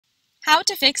How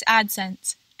to fix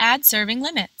AdSense, ad serving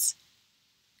limits.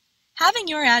 Having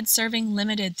your ad serving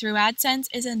limited through AdSense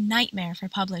is a nightmare for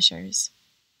publishers.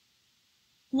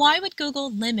 Why would Google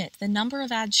limit the number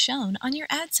of ads shown on your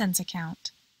AdSense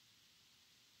account?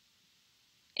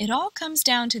 It all comes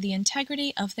down to the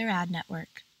integrity of their ad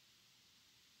network.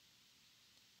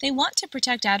 They want to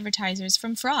protect advertisers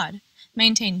from fraud,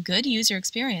 maintain good user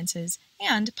experiences,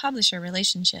 and publisher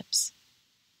relationships.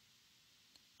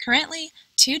 Currently,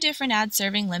 two different ad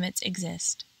serving limits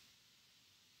exist.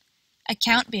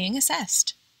 Account being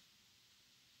assessed.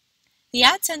 The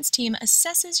AdSense team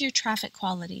assesses your traffic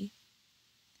quality.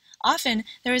 Often,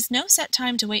 there is no set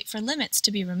time to wait for limits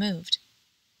to be removed.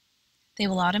 They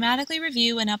will automatically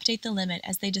review and update the limit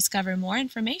as they discover more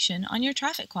information on your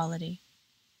traffic quality.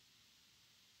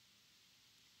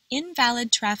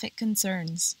 Invalid traffic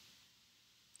concerns.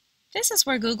 This is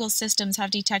where Google's systems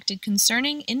have detected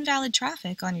concerning invalid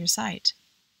traffic on your site.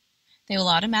 They will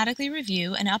automatically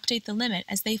review and update the limit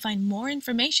as they find more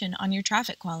information on your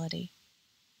traffic quality.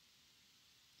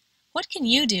 What can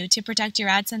you do to protect your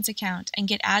AdSense account and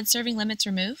get ad serving limits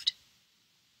removed?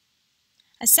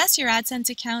 Assess your AdSense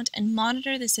account and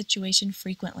monitor the situation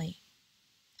frequently.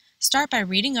 Start by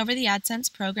reading over the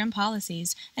AdSense program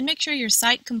policies and make sure your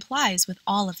site complies with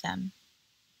all of them.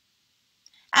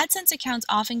 AdSense accounts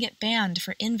often get banned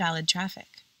for invalid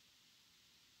traffic.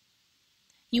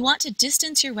 You want to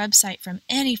distance your website from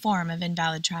any form of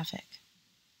invalid traffic.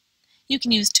 You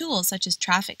can use tools such as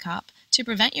Traffic Cop to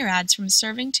prevent your ads from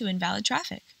serving to invalid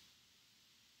traffic.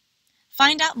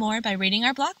 Find out more by reading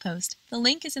our blog post. The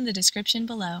link is in the description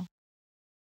below.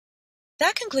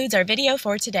 That concludes our video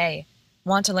for today.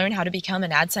 Want to learn how to become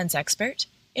an AdSense expert?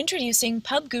 Introducing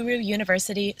PubGuru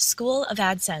University School of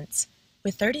AdSense.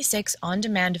 With 36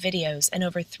 on-demand videos and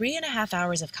over 3.5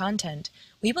 hours of content,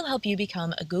 we will help you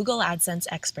become a Google AdSense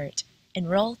expert.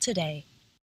 Enroll today.